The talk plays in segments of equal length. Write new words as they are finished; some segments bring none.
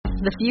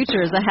The future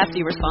is a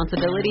hefty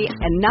responsibility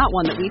and not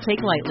one that we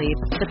take lightly.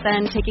 But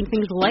then, taking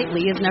things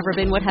lightly has never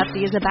been what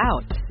Hefty is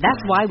about. That's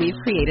why we've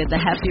created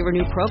the Hefty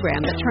Renew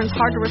program that turns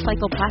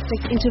hard-to-recycle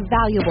plastics into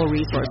valuable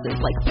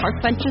resources like park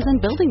benches and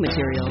building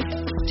materials.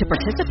 To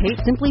participate,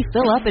 simply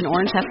fill up an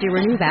orange Hefty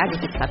Renew bag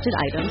with accepted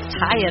items,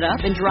 tie it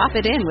up, and drop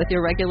it in with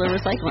your regular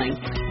recycling.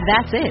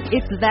 That's it.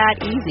 It's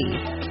that easy.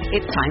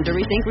 It's time to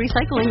rethink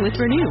recycling with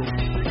Renew.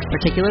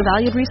 Particular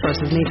valued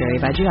resources may vary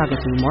by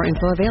geography. More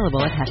info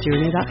available at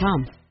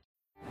heftyrenew.com.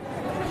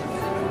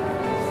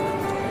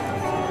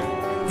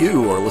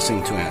 You are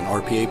listening to an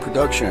RPA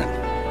production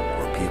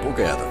where people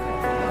gather.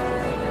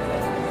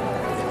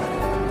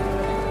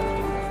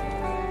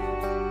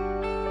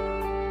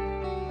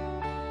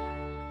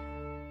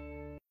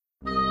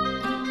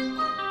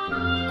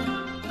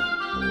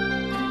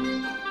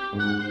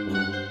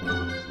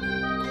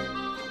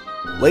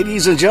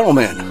 Ladies and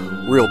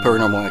gentlemen, Real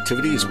Paranormal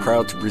Activity is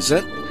proud to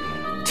present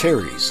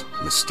Terry's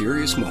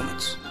Mysterious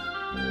Moments.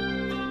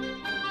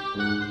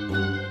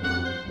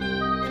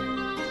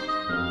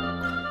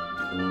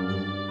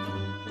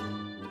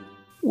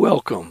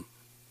 Welcome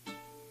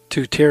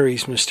to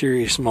Terry's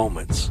Mysterious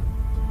Moments,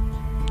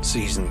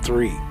 Season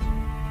 3.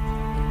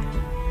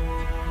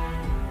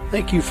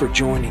 Thank you for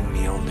joining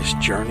me on this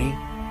journey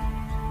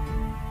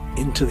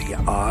into the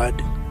odd,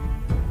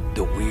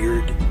 the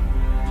weird,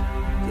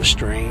 the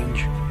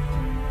strange.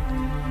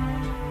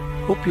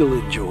 Hope you'll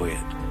enjoy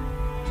it.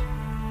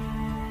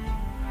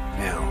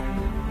 Now,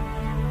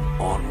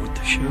 on with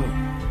the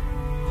show.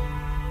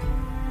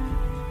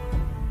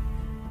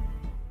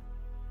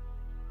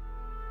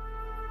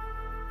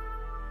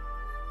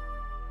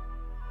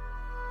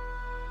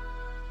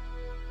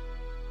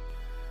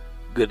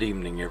 Good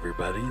evening,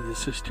 everybody.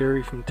 This is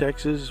Terry from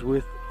Texas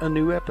with a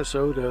new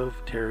episode of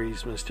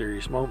Terry's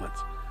Mysterious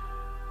Moments.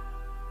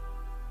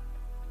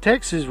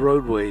 Texas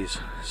roadways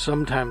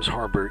sometimes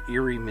harbor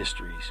eerie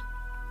mysteries.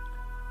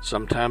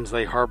 Sometimes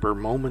they harbor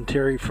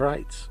momentary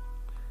frights.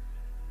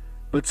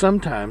 But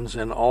sometimes,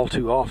 and all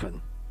too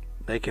often,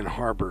 they can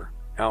harbor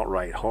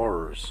outright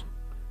horrors.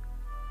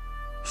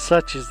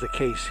 Such is the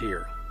case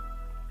here.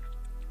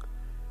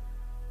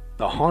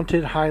 The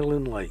haunted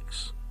Highland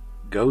Lakes.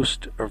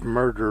 Ghost of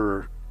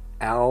murderer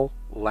Al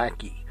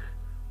Lackey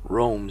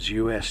roams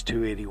US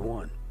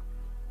 281.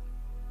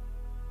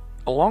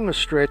 Along a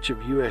stretch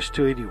of US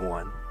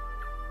 281,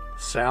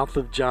 south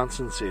of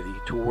Johnson City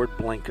toward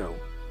Blanco,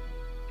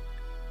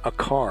 a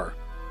car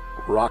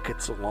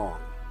rockets along.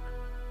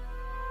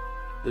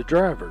 The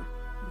driver,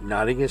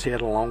 nodding his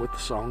head along with the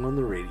song on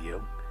the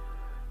radio,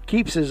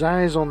 keeps his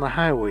eyes on the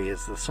highway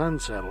as the sun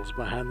settles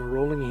behind the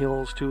rolling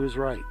hills to his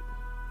right.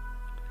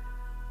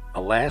 A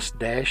last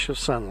dash of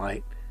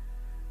sunlight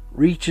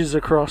reaches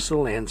across the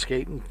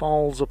landscape and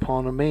falls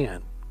upon a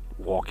man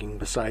walking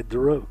beside the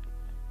road.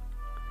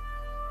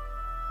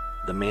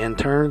 The man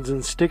turns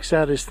and sticks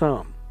out his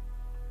thumb.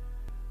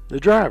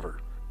 The driver,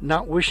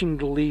 not wishing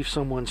to leave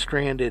someone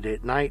stranded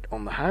at night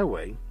on the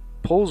highway,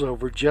 pulls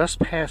over just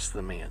past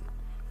the man.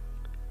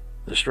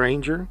 The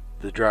stranger,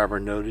 the driver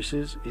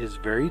notices, is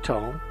very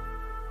tall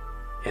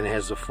and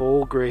has a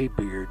full gray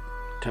beard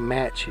to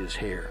match his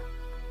hair.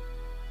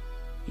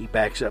 He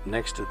backs up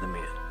next to the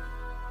man.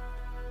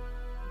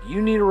 "Do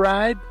you need a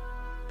ride?"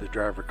 the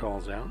driver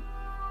calls out.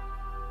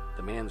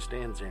 The man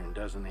stands there and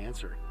doesn't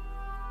answer.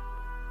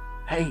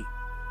 "Hey,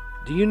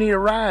 do you need a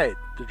ride?"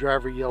 the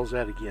driver yells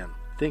out again,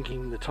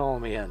 thinking the tall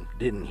man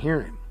didn't hear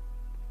him.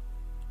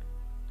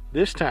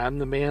 This time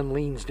the man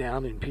leans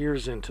down and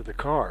peers into the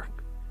car.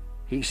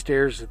 He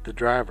stares at the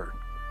driver.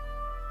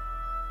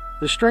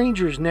 The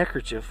stranger's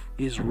neckerchief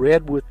is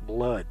red with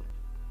blood,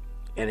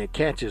 and it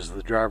catches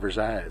the driver's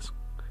eyes.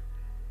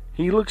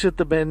 He looks at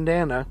the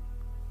bandana,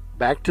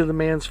 back to the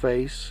man's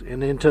face,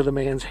 and into the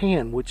man's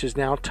hand, which is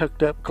now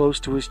tucked up close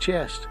to his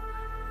chest.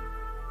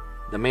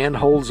 The man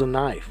holds a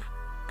knife,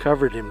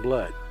 covered in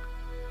blood.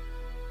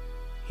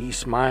 He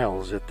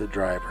smiles at the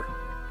driver.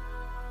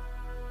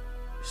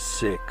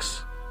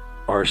 6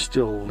 are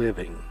still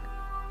living,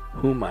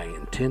 whom I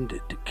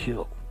intended to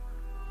kill,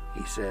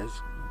 he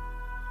says.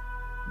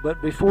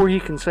 But before he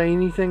can say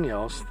anything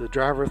else, the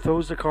driver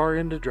throws the car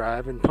into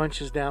drive and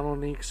punches down on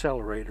the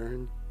accelerator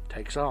and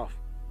takes off.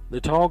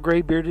 The tall,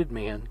 gray-bearded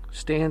man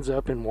stands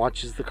up and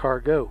watches the car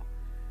go.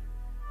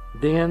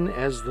 Then,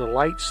 as the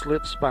light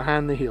slips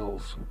behind the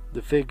hills,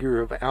 the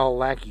figure of Al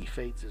Lackey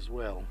fades as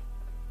well.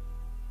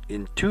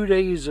 In 2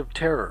 days of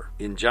terror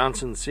in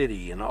Johnson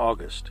City in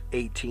August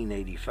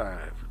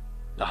 1885,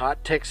 the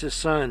hot Texas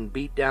sun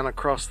beat down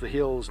across the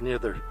hills near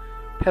the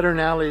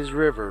Pedernales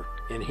River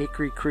and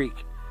Hickory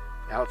Creek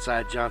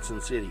outside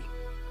Johnson City.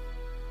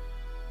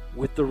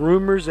 With the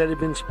rumors that had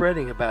been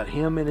spreading about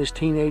him and his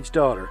teenage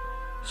daughter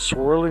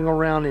swirling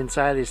around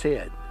inside his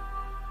head,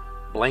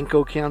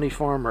 Blanco County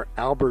farmer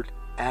Albert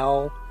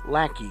Al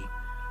Lackey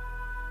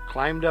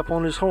climbed up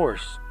on his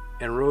horse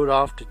and rode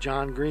off to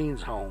John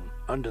Green's home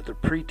under the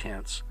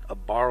pretense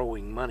of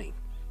borrowing money.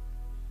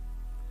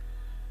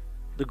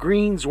 The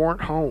Greens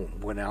weren't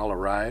home when Al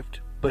arrived,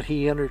 but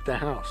he entered the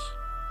house.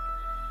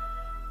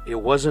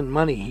 It wasn't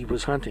money he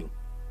was hunting.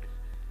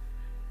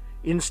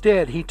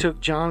 Instead, he took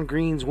John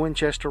Green's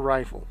Winchester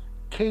rifle,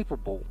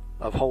 capable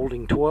of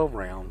holding 12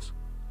 rounds,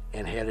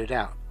 and headed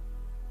out.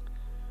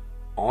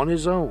 On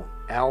his own,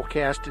 Al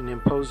cast an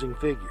imposing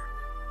figure.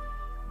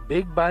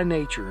 Big by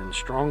nature and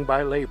strong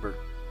by labor,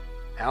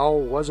 Al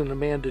wasn't a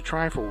man to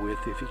trifle with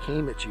if he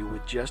came at you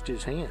with just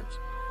his hands.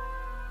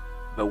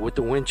 But with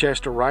the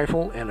Winchester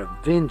rifle and a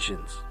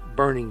vengeance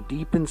burning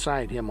deep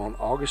inside him on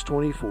August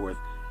 24th,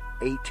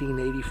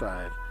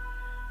 1885,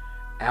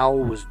 Al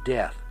was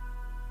death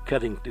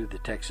cutting through the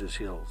Texas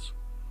hills.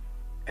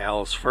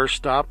 Al's first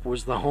stop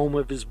was the home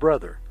of his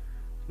brother,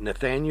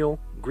 Nathaniel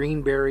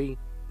Greenberry,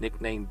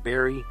 nicknamed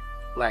Barry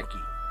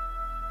Lackey.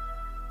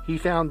 He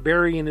found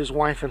Barry and his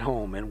wife at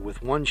home, and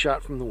with one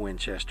shot from the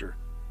Winchester,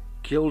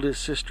 killed his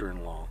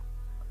sister-in-law.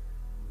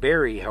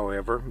 Barry,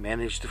 however,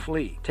 managed to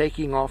flee,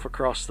 taking off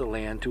across the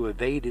land to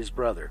evade his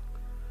brother.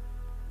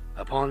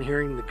 Upon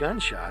hearing the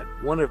gunshot,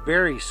 one of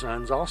Barry's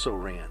sons also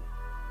ran.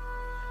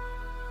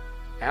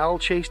 Al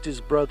chased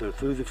his brother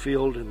through the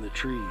field and the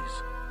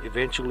trees,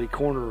 eventually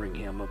cornering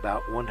him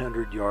about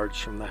 100 yards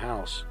from the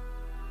house.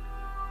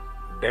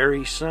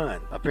 Barry's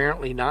son,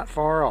 apparently not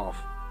far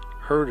off,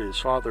 heard his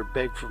father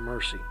beg for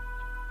mercy.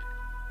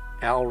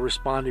 Al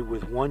responded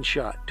with one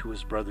shot to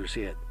his brother's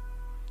head.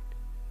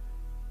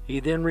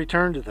 He then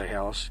returned to the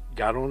house,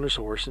 got on his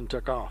horse, and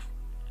took off.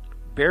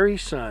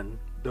 Barry's son,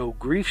 though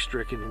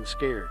grief-stricken and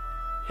scared,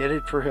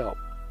 headed for help,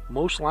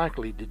 most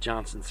likely to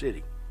Johnson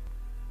City.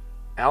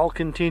 Al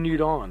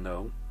continued on,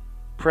 though,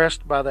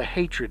 pressed by the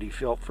hatred he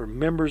felt for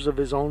members of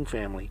his own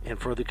family and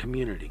for the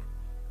community.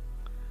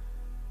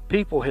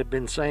 People had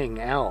been saying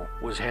Al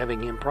was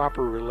having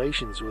improper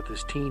relations with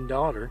his teen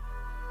daughter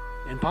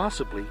and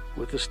possibly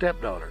with a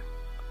stepdaughter.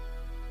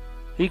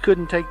 He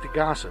couldn't take the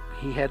gossip.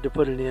 He had to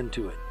put an end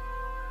to it.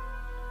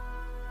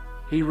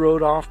 He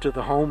rode off to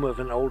the home of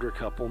an older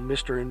couple,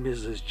 Mr. and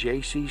Mrs.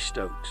 J.C.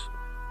 Stokes.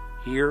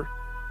 Here,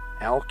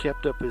 Al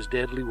kept up his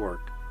deadly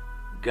work,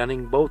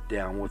 gunning both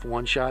down with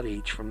one shot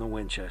each from the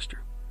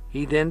Winchester.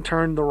 He then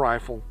turned the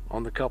rifle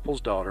on the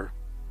couple's daughter,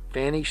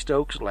 Fanny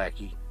Stokes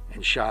Lackey,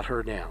 and shot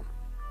her down.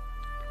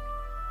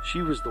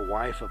 She was the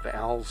wife of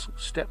Al's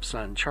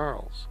stepson,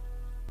 Charles.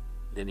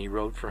 Then he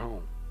rode for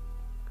home.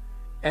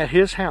 At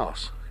his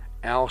house,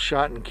 Al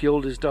shot and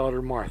killed his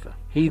daughter, Martha.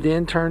 He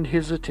then turned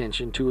his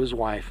attention to his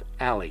wife,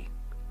 Allie.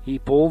 He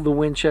pulled the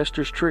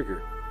Winchester's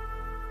trigger,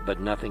 but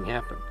nothing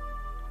happened.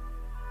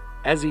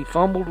 As he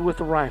fumbled with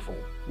the rifle,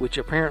 which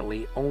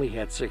apparently only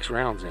had 6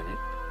 rounds in it,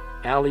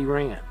 Allie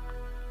ran.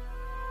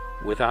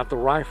 Without the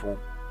rifle,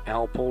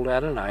 Al pulled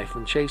out a knife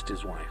and chased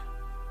his wife.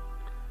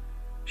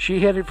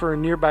 She headed for a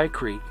nearby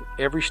creek,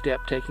 every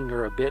step taking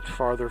her a bit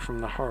farther from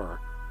the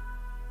horror.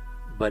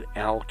 But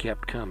Al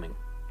kept coming,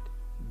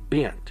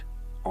 bent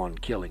on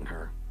killing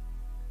her.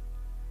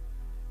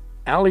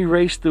 Allie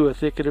raced through a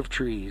thicket of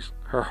trees,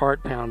 her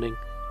heart pounding,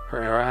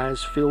 her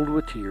eyes filled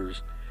with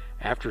tears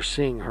after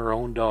seeing her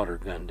own daughter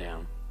gunned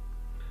down.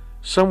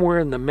 Somewhere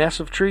in the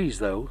mess of trees,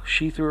 though,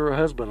 she threw her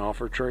husband off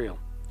her trail.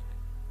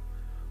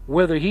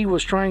 Whether he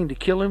was trying to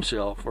kill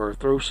himself or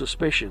throw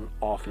suspicion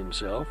off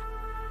himself,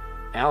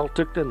 Al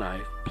took the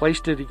knife,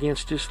 placed it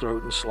against his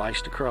throat, and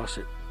sliced across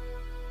it.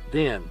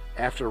 Then,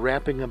 after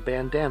wrapping a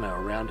bandana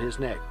around his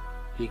neck,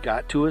 he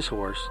got to his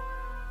horse,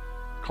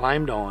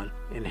 climbed on,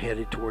 and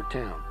headed toward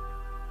town.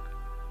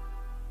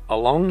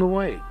 Along the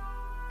way,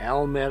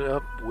 Al met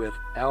up with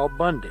Al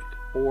Bundick,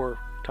 or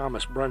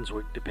Thomas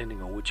Brunswick,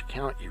 depending on which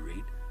account you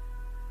read,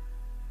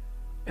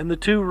 and the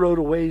two rode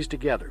a ways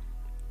together,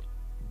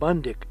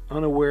 Bundick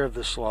unaware of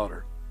the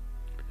slaughter.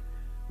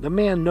 The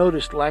man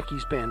noticed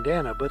Lackey's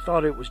bandana, but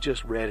thought it was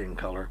just red in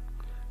color,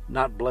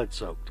 not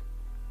blood-soaked.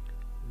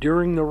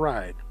 During the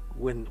ride,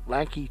 when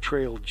Lackey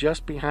trailed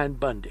just behind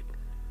Bundick,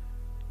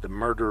 the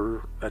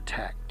murderer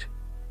attacked.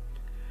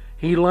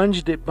 He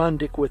lunged at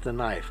Bundick with a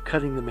knife,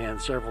 cutting the man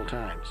several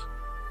times.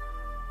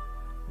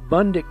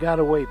 Bundick got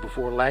away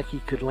before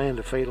Lackey could land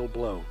a fatal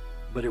blow,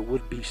 but it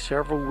would be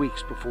several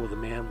weeks before the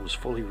man was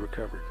fully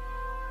recovered.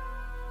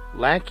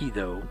 Lackey,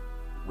 though,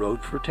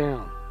 rode for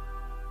town.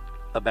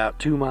 About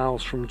 2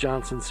 miles from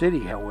Johnson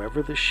City,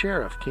 however, the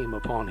sheriff came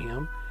upon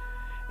him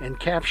and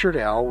captured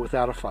Al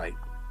without a fight.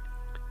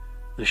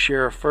 The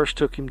sheriff first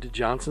took him to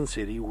Johnson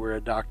City, where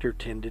a doctor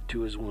tended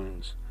to his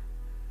wounds.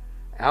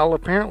 Al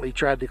apparently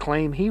tried to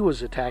claim he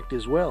was attacked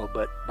as well,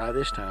 but by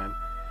this time,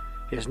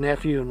 his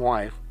nephew and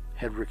wife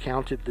had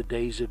recounted the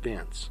day's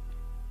events,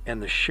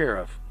 and the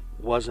sheriff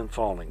wasn't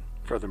falling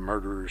for the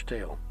murderer's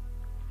tale.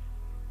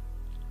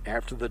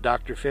 After the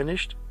doctor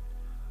finished,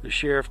 the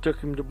sheriff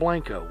took him to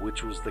Blanco,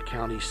 which was the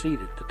county seat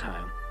at the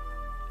time,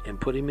 and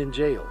put him in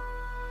jail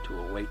to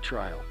await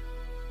trial.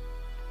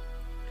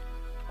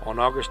 On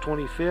August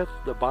 25th,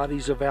 the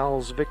bodies of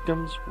Al's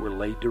victims were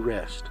laid to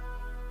rest.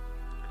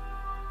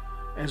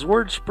 As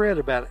word spread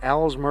about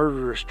Al's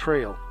murderous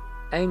trail,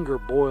 anger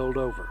boiled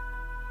over.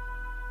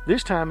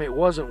 This time it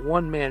wasn't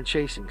one man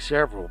chasing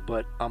several,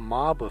 but a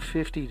mob of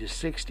 50 to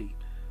 60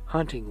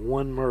 hunting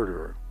one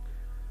murderer.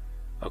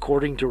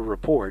 According to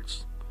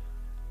reports,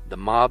 the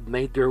mob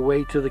made their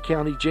way to the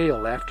county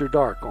jail after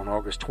dark on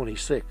August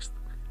 26th.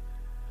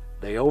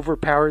 They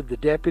overpowered the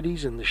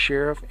deputies and the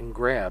sheriff and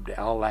grabbed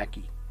Al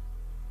Lackey.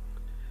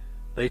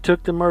 They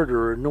took the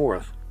murderer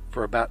north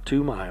for about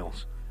 2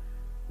 miles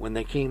when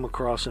they came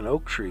across an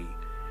oak tree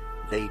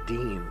they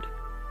deemed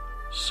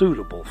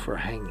suitable for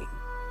hanging.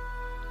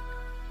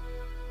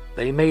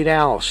 They made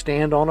Al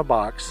stand on a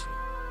box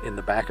in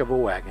the back of a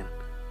wagon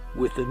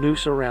with the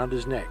noose around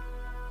his neck.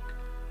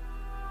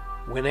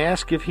 When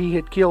asked if he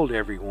had killed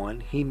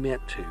everyone he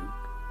meant to,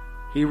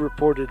 he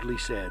reportedly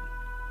said,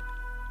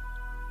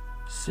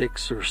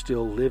 "6 are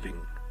still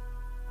living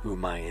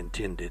whom I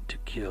intended to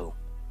kill."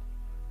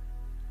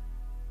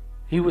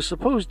 He was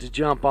supposed to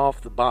jump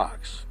off the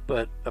box,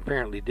 but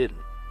apparently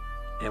didn't.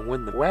 And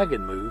when the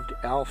wagon moved,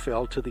 Al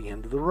fell to the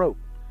end of the rope.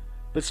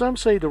 But some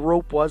say the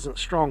rope wasn't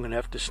strong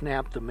enough to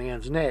snap the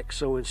man's neck,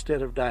 so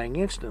instead of dying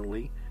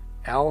instantly,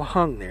 Al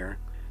hung there,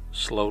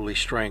 slowly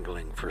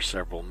strangling for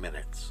several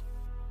minutes.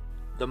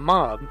 The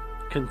mob,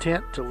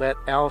 content to let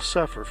Al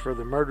suffer for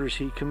the murders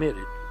he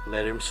committed,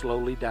 let him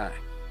slowly die.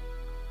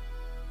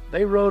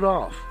 They rode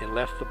off and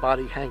left the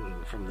body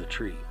hanging from the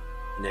tree.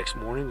 Next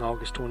morning,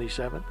 August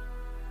 27th,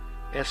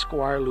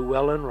 Esquire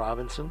Llewellyn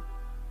Robinson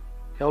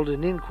held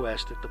an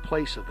inquest at the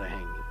place of the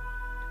hanging.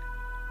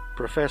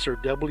 Professor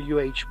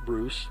W.H.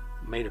 Bruce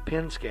made a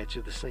pen sketch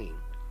of the scene.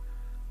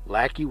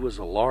 Lackey was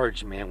a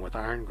large man with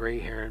iron gray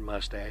hair and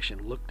mustache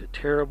and looked a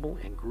terrible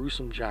and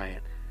gruesome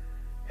giant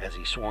as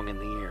he swung in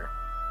the air.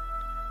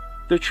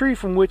 The tree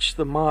from which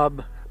the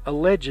mob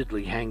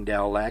allegedly hanged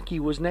Al Lackey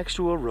was next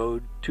to a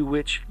road to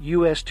which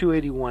US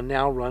 281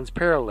 now runs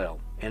parallel,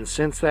 and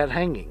since that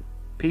hanging,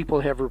 people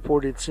have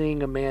reported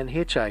seeing a man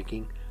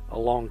hitchhiking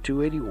along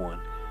 281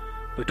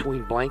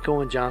 between Blanco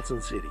and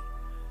Johnson City,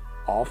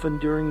 often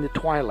during the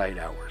twilight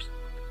hours.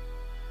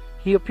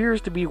 He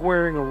appears to be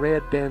wearing a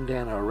red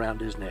bandana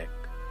around his neck,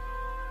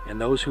 and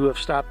those who have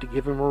stopped to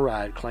give him a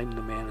ride claim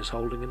the man is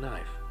holding a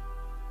knife.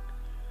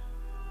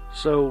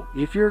 So,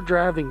 if you're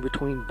driving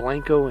between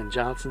Blanco and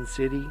Johnson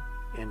City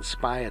and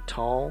spy a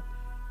tall,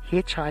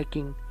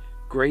 hitchhiking,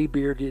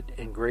 gray-bearded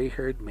and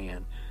gray-haired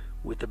man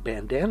with a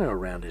bandana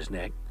around his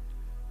neck,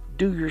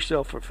 do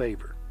yourself a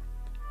favor.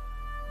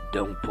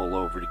 Don't pull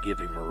over to give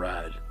him a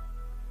ride.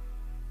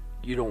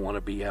 You don't want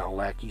to be Al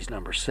Lackey's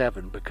number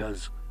 7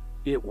 because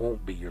it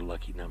won't be your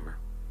lucky number.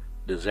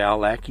 Does Al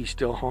Lackey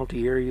still haunt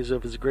the areas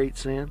of his great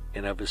sin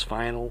and of his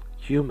final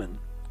human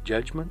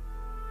judgment?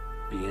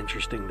 Be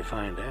interesting to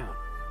find out.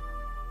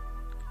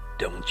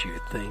 Don't you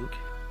think?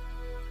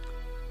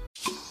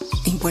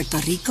 In Puerto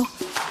Rico,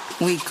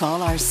 we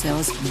call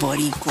ourselves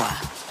Boricua.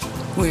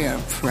 We're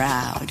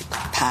proud,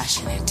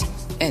 passionate,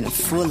 and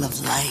full of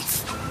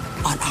life.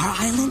 On our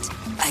island,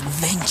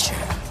 adventure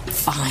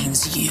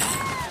finds you.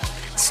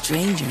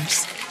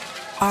 Strangers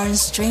aren't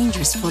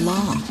strangers for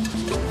long.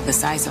 The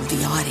size of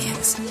the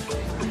audience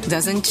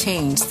doesn't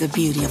change the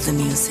beauty of the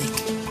music.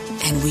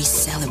 And we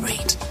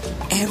celebrate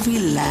every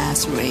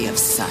last ray of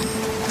sun.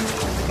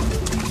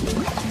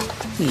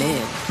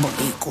 Live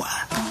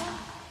Boricua.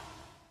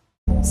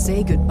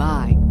 Say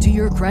goodbye to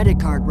your credit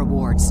card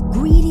rewards.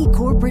 Greedy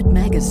corporate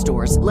mega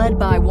stores, led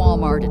by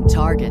Walmart and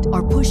Target,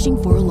 are pushing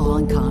for a law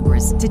in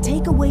Congress to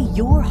take away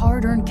your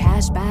hard-earned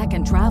cash back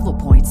and travel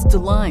points to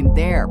line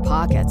their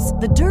pockets.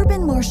 The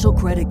Durbin-Marshall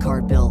credit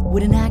card bill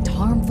would enact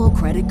harmful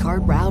credit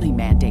card routing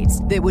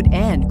mandates that would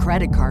end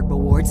credit card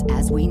rewards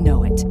as we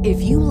know it.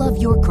 If you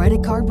love your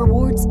credit card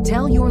rewards,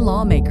 tell your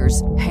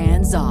lawmakers,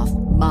 hands off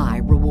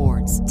my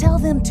rewards. Tell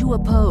them to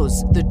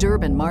oppose the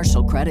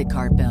Durbin-Marshall credit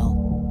card bill.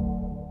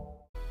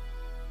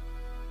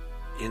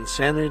 In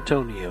San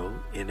Antonio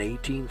in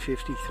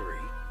 1853,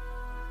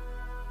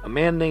 a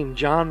man named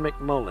John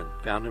McMullen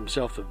found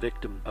himself a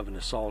victim of an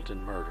assault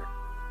and murder.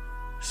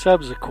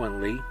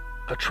 Subsequently,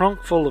 a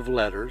trunk full of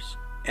letters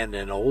and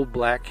an old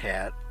black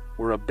hat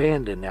were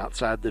abandoned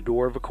outside the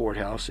door of a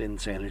courthouse in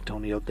San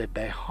Antonio de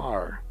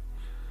Bejar.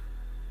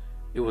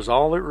 It was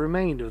all that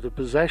remained of the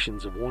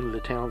possessions of one of the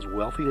town's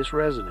wealthiest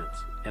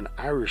residents, an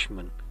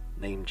Irishman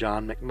named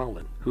John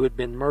McMullen, who had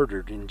been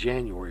murdered in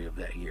January of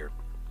that year.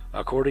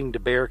 According to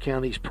Bexar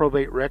County's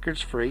probate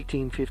records for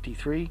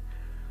 1853,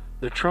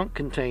 the trunk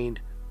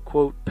contained,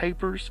 quote,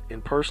 papers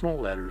and personal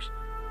letters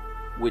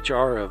which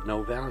are of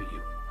no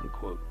value,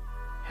 unquote.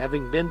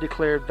 Having been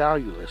declared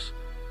valueless,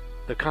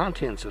 the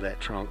contents of that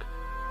trunk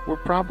were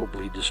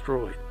probably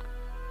destroyed.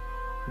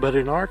 But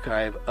an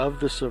archive of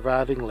the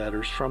surviving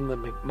letters from the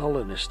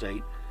McMullen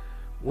estate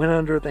went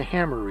under the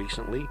hammer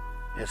recently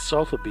at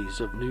Sotheby's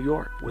of New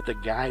York with a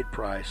guide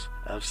price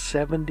of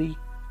 $70,000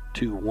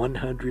 to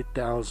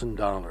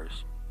 $100,000.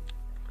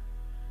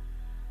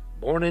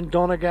 Born in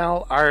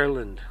Donegal,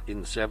 Ireland in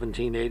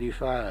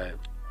 1785,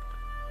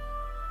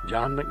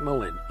 John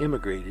McMullen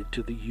immigrated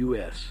to the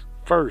U.S.,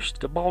 first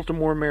to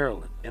Baltimore,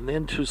 Maryland, and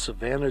then to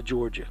Savannah,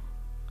 Georgia.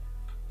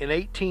 In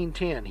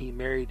 1810, he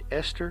married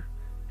Esther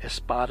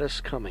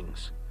Espadas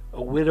Cummings,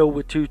 a widow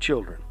with 2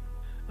 children.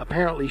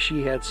 Apparently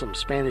she had some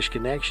Spanish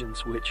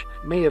connections which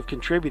may have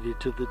contributed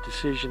to the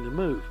decision to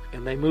move,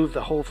 and they moved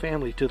the whole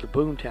family to the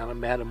boomtown of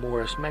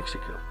Matamoros,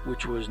 Mexico,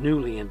 which was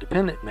newly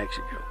independent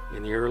Mexico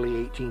in the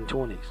early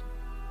 1820s.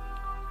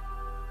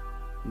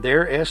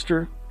 There,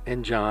 Esther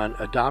and John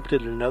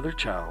adopted another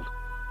child,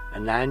 a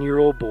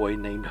 9-year-old boy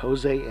named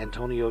Jose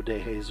Antonio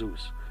de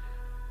Jesus,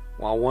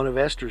 while one of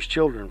Esther's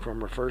children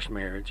from her first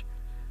marriage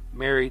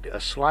married a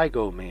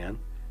Sligo man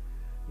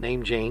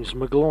named James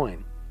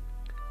McGloin.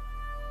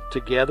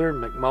 Together,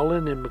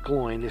 McMullen and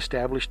McGloin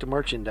established a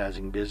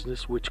merchandising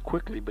business which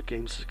quickly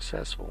became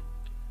successful.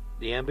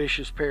 The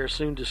ambitious pair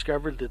soon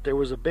discovered that there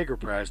was a bigger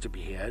prize to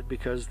be had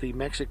because the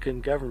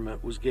Mexican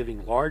government was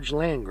giving large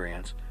land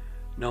grants,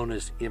 known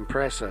as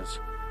impresas,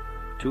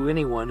 to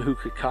anyone who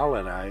could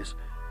colonize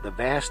the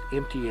vast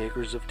empty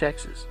acres of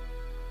Texas.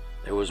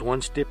 There was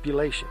one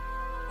stipulation: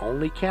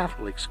 only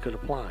Catholics could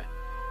apply.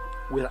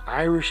 With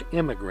Irish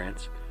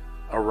immigrants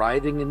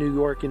arriving in New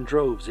York in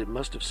droves, it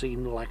must have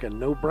seemed like a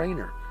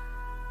no-brainer.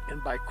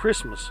 And by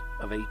Christmas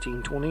of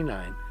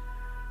 1829,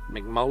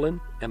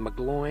 McMullen and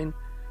McGloin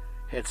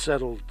had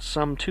settled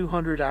some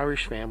 200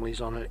 Irish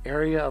families on an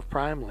area of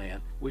prime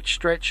land which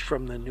stretched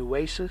from the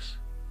Nueces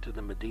to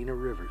the Medina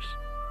rivers.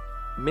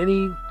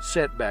 Many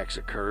setbacks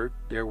occurred.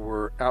 There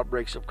were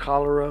outbreaks of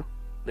cholera,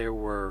 there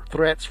were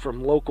threats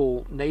from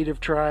local native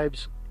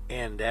tribes,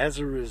 and as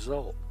a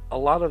result, a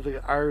lot of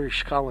the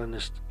Irish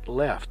colonists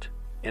left.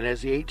 And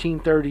as the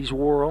 1830s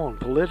wore on,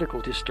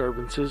 political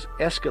disturbances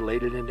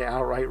escalated into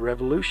outright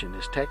revolution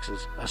as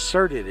Texas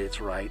asserted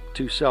its right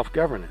to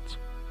self-governance.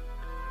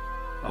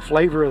 A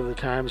flavor of the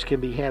times can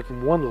be had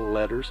from one of the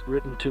letters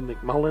written to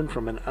McMullen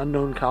from an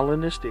unknown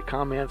colonist. It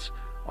comments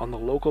on the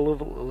local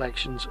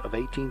elections of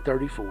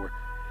 1834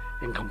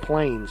 and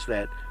complains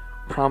that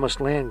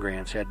promised land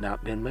grants had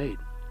not been made.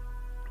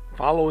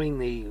 Following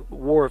the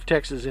War of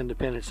Texas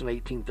Independence in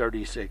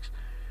 1836,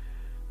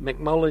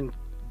 McMullen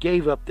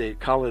gave up the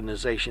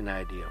colonization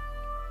idea.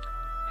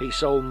 He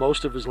sold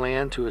most of his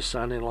land to his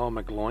son-in-law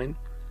McGloin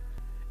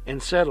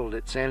and settled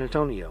at San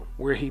Antonio,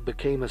 where he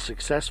became a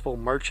successful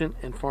merchant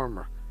and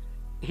farmer.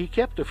 He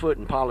kept a foot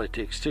in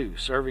politics too,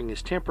 serving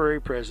as temporary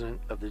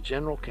president of the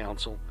General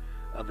Council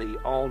of the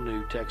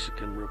all-new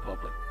Texican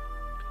Republic.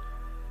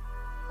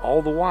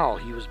 All the while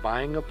he was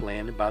buying up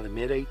land, and by the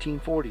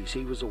mid-1840s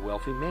he was a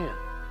wealthy man,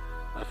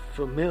 a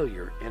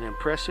familiar and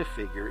impressive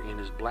figure in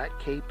his black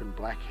cape and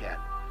black hat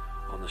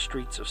on the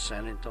streets of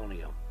San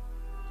Antonio.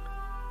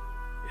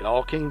 It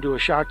all came to a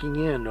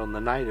shocking end on the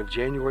night of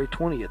January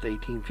 20th,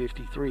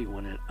 1853,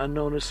 when an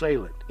unknown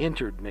assailant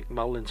entered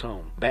McMullen's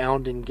home,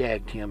 bound and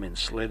gagged him and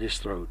slit his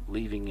throat,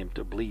 leaving him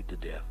to bleed to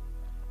death.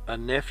 A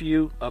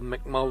nephew of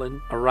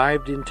McMullen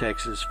arrived in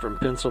Texas from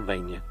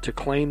Pennsylvania to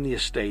claim the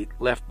estate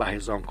left by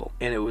his uncle,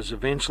 and it was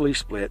eventually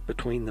split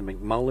between the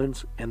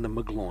McMullens and the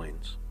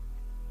McGloins.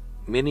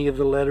 Many of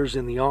the letters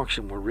in the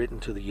auction were written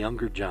to the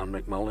younger John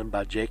McMullen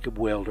by Jacob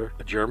Welder,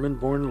 a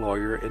German-born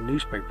lawyer and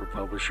newspaper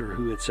publisher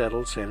who had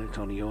settled San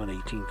Antonio in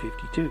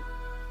 1852.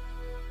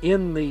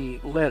 In the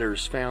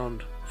letters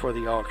found for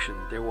the auction,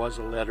 there was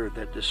a letter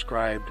that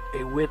described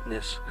a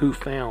witness who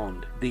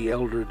found the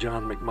elder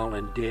John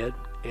McMullen dead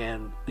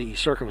and the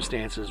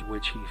circumstances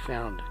which he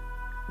found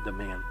the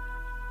man.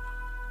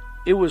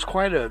 It was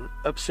quite an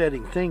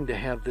upsetting thing to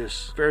have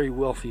this very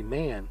wealthy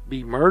man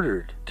be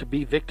murdered. To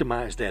be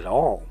victimized at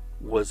all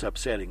was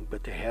upsetting,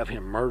 but to have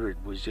him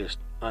murdered was just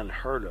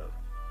unheard of.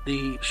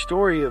 The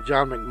story of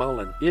John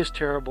McMullen is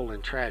terrible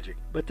and tragic,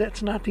 but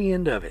that's not the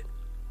end of it.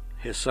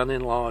 His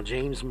son-in-law,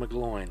 James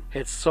McGloin,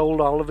 had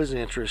sold all of his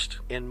interest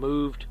and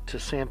moved to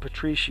San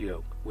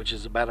Patricio, which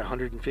is about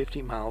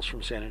 150 miles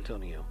from San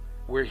Antonio,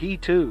 where he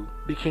too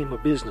became a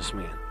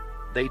businessman.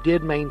 They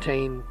did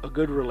maintain a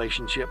good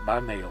relationship by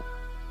mail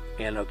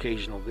and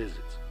occasional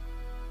visits.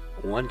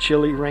 One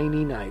chilly,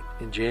 rainy night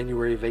in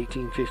January of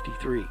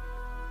 1853,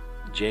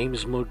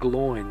 James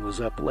McGloin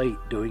was up late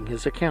doing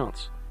his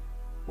accounts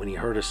when he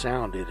heard a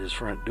sound at his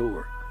front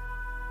door.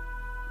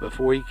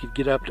 Before he could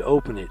get up to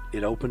open it,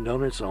 it opened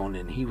on its own,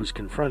 and he was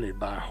confronted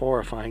by a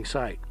horrifying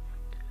sight.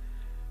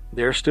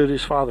 There stood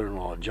his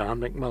father-in-law, John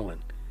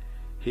McMullen,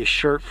 his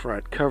shirt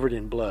front covered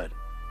in blood.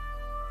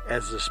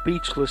 As the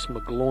speechless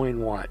McGloin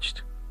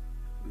watched,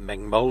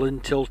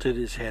 McMullen tilted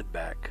his head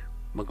back.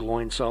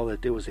 McGloin saw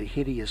that there was a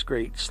hideous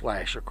great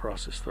slash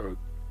across his throat.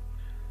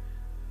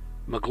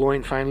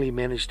 McGloin finally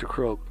managed to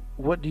croak,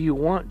 "What do you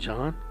want,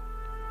 John?"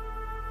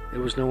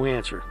 There was no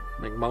answer.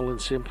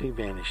 McMullen simply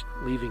vanished,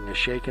 leaving a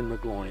shaken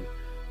McGloin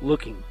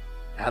looking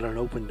out an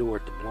open door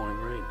at the blowing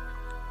rain.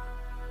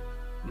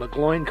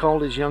 McGloin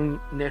called his young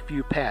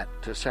nephew Pat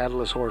to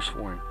saddle his horse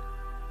for him,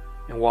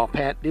 and while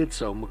Pat did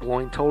so,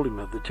 McGloin told him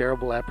of the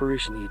terrible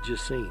apparition he had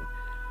just seen.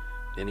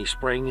 Then he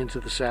sprang into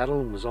the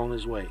saddle and was on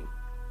his way.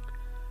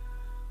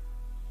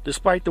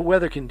 Despite the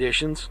weather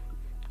conditions,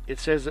 it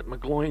says that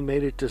McGloin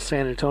made it to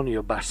San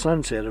Antonio by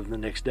sunset of the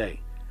next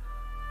day.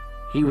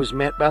 He was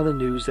met by the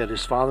news that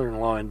his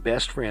father-in-law and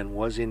best friend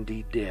was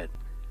indeed dead.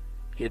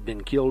 He had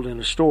been killed in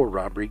a store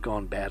robbery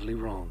gone badly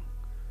wrong.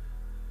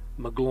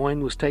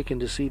 McGloin was taken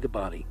to see the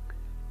body.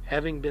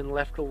 Having been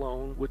left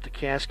alone with the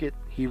casket,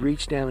 he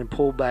reached down and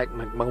pulled back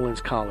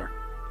McMullen's collar.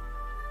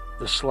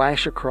 The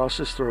slash across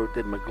his throat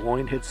that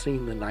McGloin had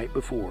seen the night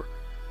before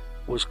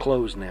was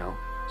closed now,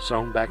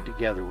 sewn back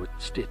together with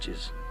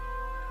stitches.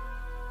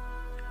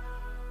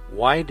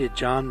 Why did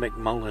John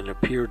McMullen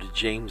appear to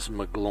James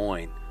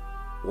McGloin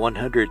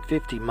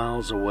 150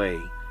 miles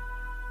away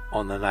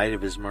on the night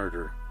of his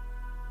murder?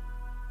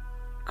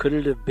 Could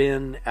it have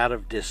been out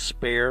of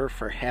despair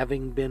for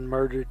having been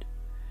murdered?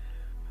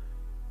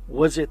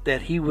 Was it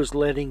that he was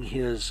letting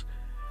his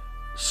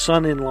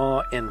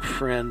son-in-law and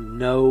friend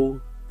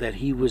know that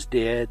he was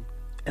dead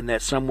and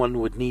that someone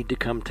would need to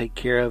come take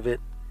care of it?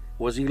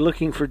 Was he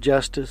looking for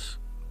justice?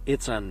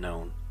 It's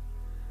unknown.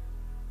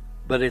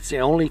 But it's the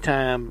only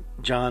time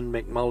John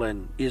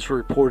McMullen is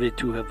reported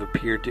to have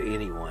appeared to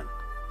anyone.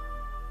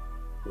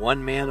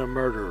 One man a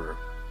murderer,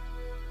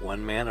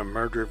 one man a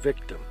murder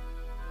victim.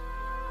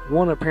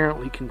 One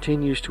apparently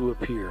continues to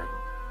appear,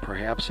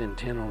 perhaps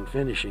intent on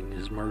finishing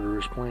his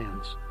murderous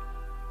plans.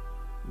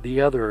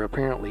 The other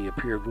apparently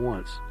appeared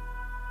once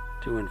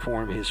to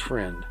inform his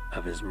friend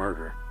of his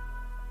murder.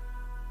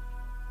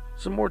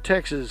 Some more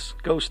Texas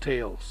ghost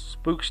tales,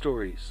 spook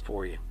stories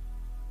for you.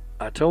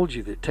 I told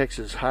you that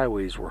Texas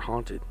highways were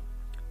haunted.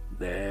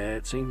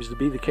 That seems to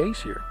be the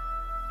case here.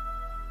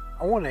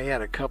 I want to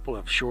add a couple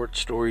of short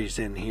stories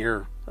in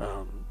here,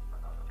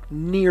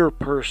 near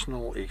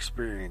personal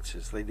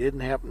experiences. They didn't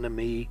happen to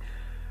me,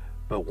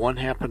 but one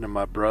happened to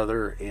my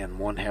brother and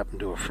one happened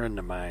to a friend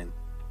of mine.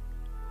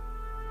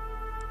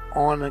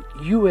 On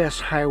U.S.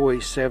 Highway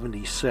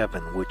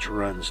 77, which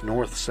runs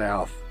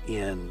north-south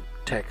in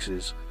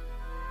Texas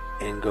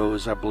and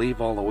goes, I believe,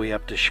 all the way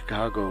up to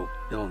Chicago,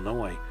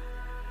 Illinois,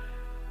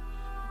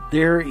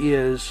 there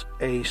is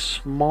a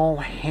small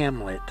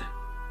hamlet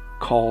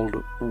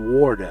called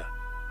Warda,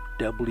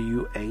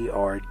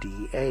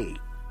 W-A-R-D-A.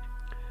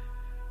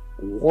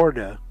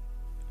 Warda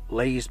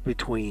lays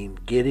between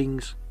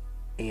Giddings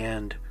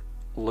and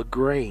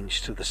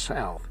LaGrange to the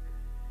south.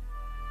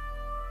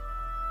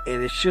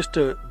 And it's just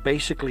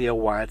basically a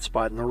wide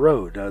spot in the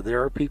road.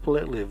 There are people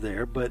that live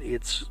there, but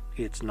it's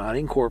not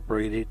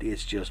incorporated.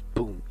 It's just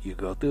boom, you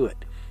go through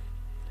it.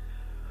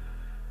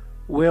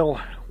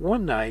 Well,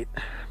 one night,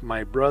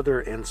 my brother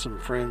and some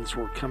friends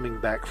were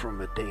coming back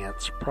from a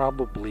dance,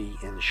 probably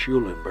in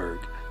Schulenburg,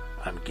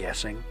 I'm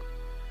guessing.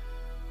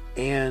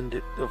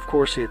 And, of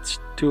course, it's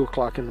 2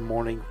 o'clock in the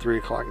morning, 3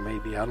 o'clock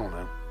maybe, I don't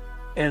know.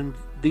 And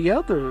the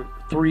other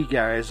 3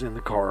 guys in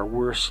the car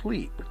were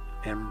asleep,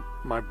 and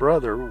my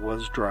brother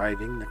was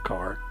driving the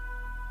car.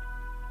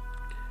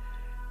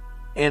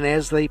 And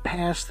as they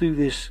passed through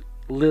this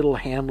little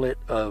hamlet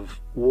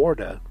of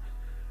Warda,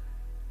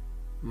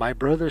 my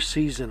brother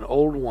sees an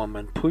old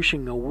woman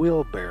pushing a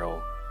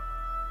wheelbarrow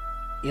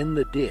in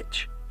the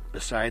ditch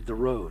beside the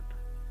road.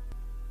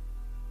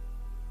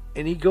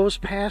 And he goes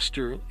past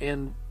her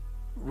and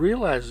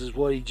realizes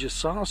what he just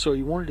saw, so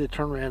he wanted to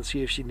turn around and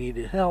see if she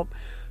needed help.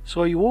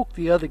 So he woke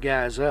the other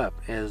guys up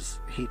as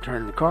he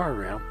turned the car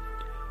around.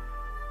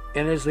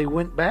 And as they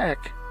went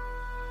back,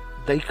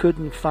 they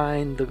couldn't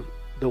find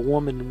the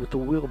woman with the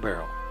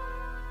wheelbarrow.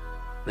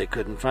 They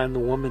couldn't find the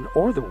woman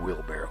or the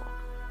wheelbarrow.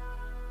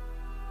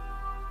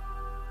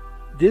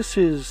 This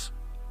is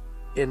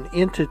an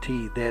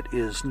entity that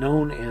is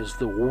known as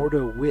the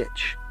Warda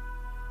Witch.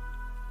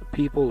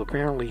 People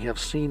apparently have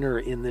seen her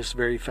in this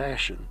very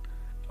fashion.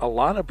 A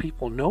lot of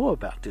people know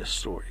about this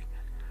story,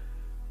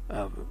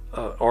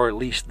 or at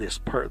least this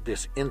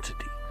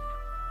entity.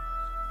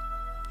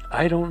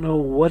 I don't know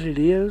what it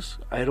is.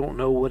 I don't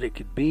know what it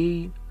could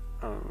be.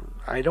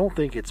 I don't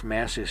think it's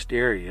mass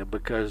hysteria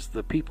because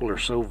the people are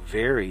so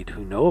varied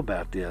who know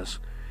about this,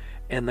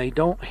 and they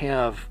don't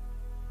have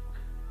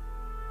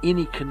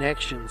any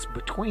connections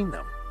between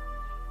them.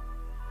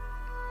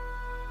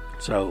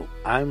 So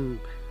I'm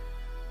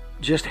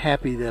just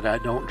happy that I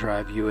don't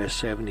drive US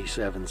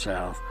 77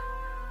 south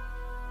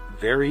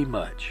very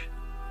much,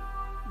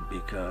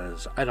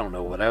 because I don't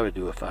know what I would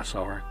do if I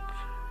saw her.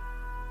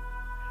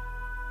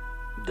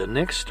 The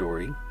next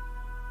story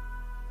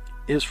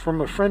is from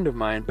a friend of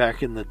mine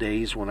back in the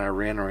days when I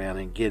ran around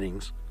in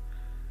Giddings.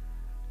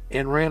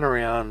 And ran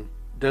around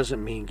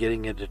doesn't mean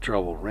getting into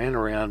trouble. Ran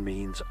around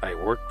means I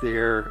worked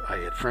there, I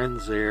had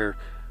friends there,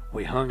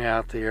 we hung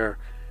out there.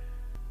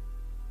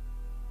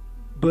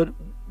 But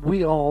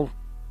we all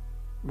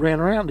ran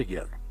around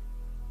together.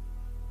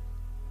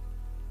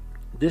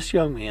 This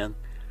young man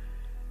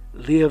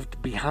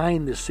lived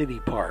behind the city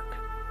park.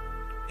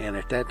 And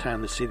at that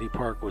time the city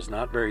park was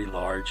not very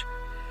large.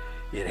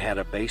 It had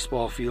a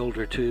baseball field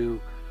or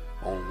two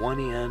on one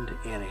end,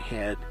 and it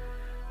had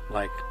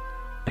like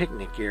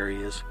picnic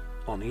areas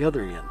on the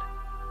other end.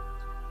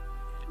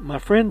 My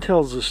friend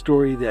tells the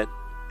story that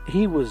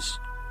he was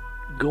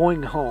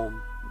going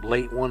home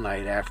late one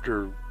night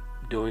after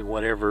doing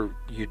whatever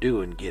you do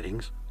in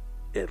Giddings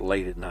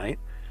late at night,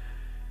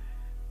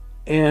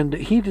 and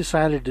he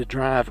decided to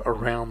drive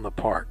around the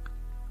park.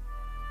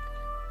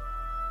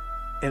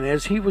 And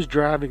as he was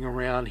driving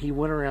around, he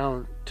went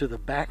around to the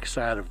back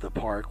side of the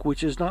park,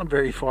 which is not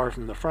very far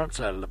from the front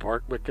side of the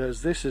park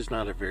because this is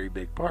not a very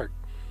big park.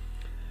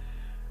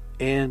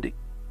 And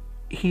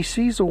he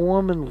sees a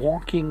woman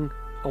walking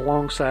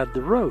alongside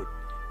the road.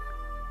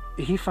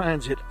 He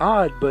finds it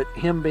odd, but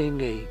him being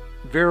a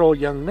virile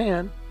young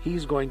man,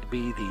 he's going to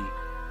be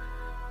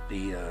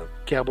the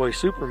Cowboy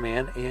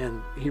Superman,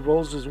 and he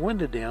rolls his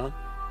window down,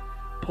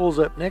 pulls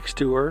up next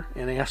to her,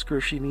 and asks her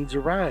if she needs a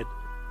ride.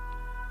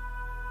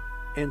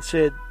 And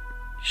said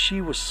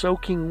she was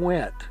soaking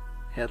wet,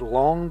 had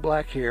long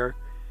black hair,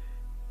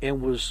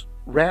 and was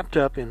wrapped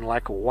up in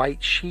like a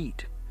white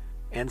sheet.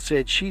 And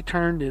said she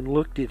turned and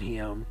looked at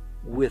him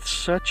with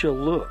such a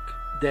look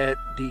that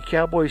the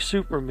Cowboy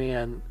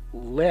Superman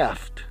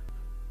left,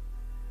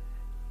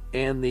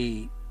 and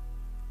the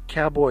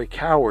Cowboy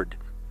Coward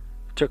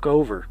took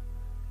over,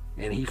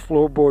 and he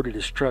floorboarded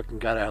his truck and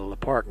got out of the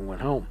park and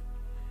went home.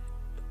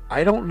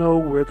 I don't know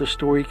where the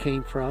story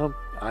came from.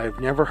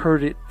 I've never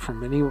heard it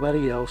from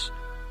anybody else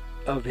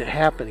of it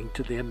happening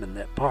to them in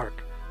that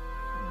park.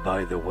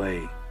 By the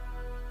way,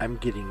 I'm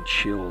getting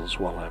chills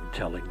while I'm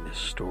telling this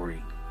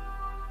story.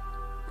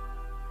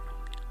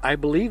 I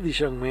believe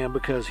this young man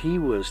because he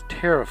was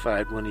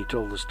terrified when he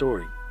told the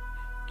story.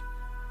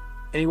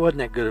 And he wasn't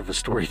that good of a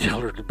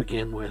storyteller to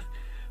begin with,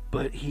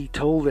 but he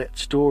told that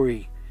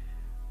story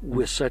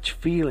with such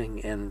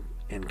feeling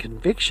and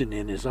conviction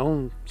in his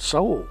own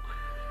soul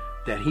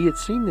that he had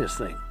seen this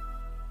thing.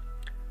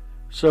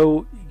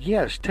 So,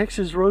 yes,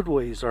 Texas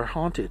roadways are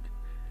haunted.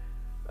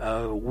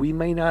 We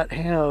may not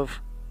have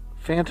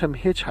phantom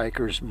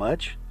hitchhikers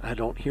much. I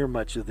don't hear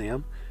much of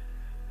them.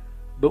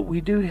 But we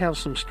do have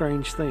some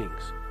strange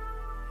things.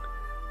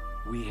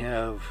 We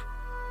have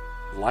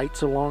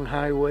lights along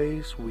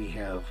highways. We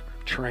have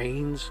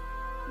trains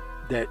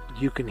that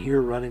you can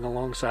hear running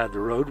alongside the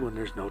road when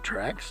there's no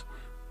tracks.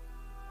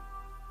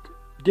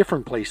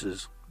 Different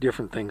places,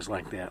 different things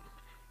like that.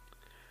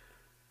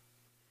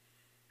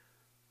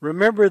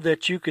 Remember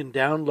that you can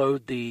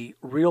download the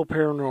Real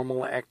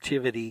Paranormal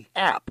Activity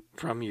app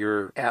from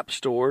your app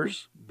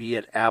stores, be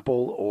it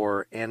Apple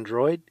or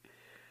Android.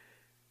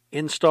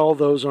 Install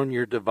those on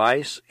your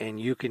device, and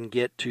you can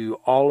get to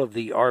all of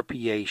the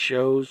RPA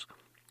shows.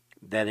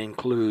 That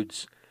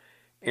includes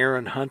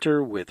Aaron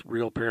Hunter with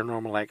Real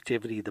Paranormal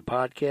Activity, the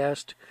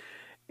podcast,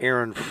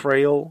 Aaron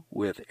Frail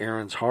with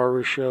Aaron's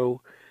Horror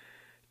Show,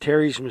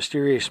 Terry's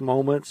Mysterious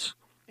Moments,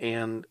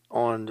 and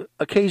on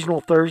occasional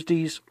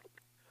Thursdays,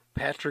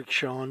 Patrick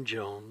Sean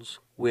Jones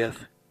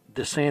with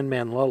The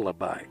Sandman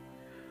Lullaby.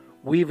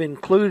 We've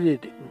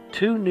included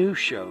 2 new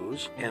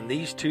shows, and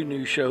these 2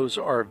 new shows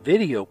are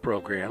video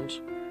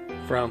programs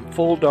from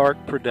Full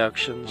Dark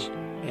Productions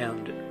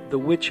and The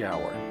Witch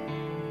Hour.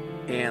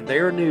 And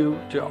they're new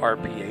to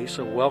RPA,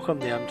 so welcome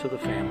them to the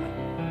family.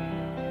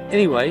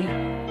 Anyway,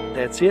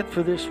 that's it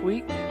for this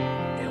week,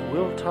 and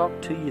we'll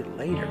talk to you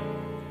later.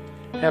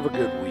 Have a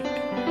good week.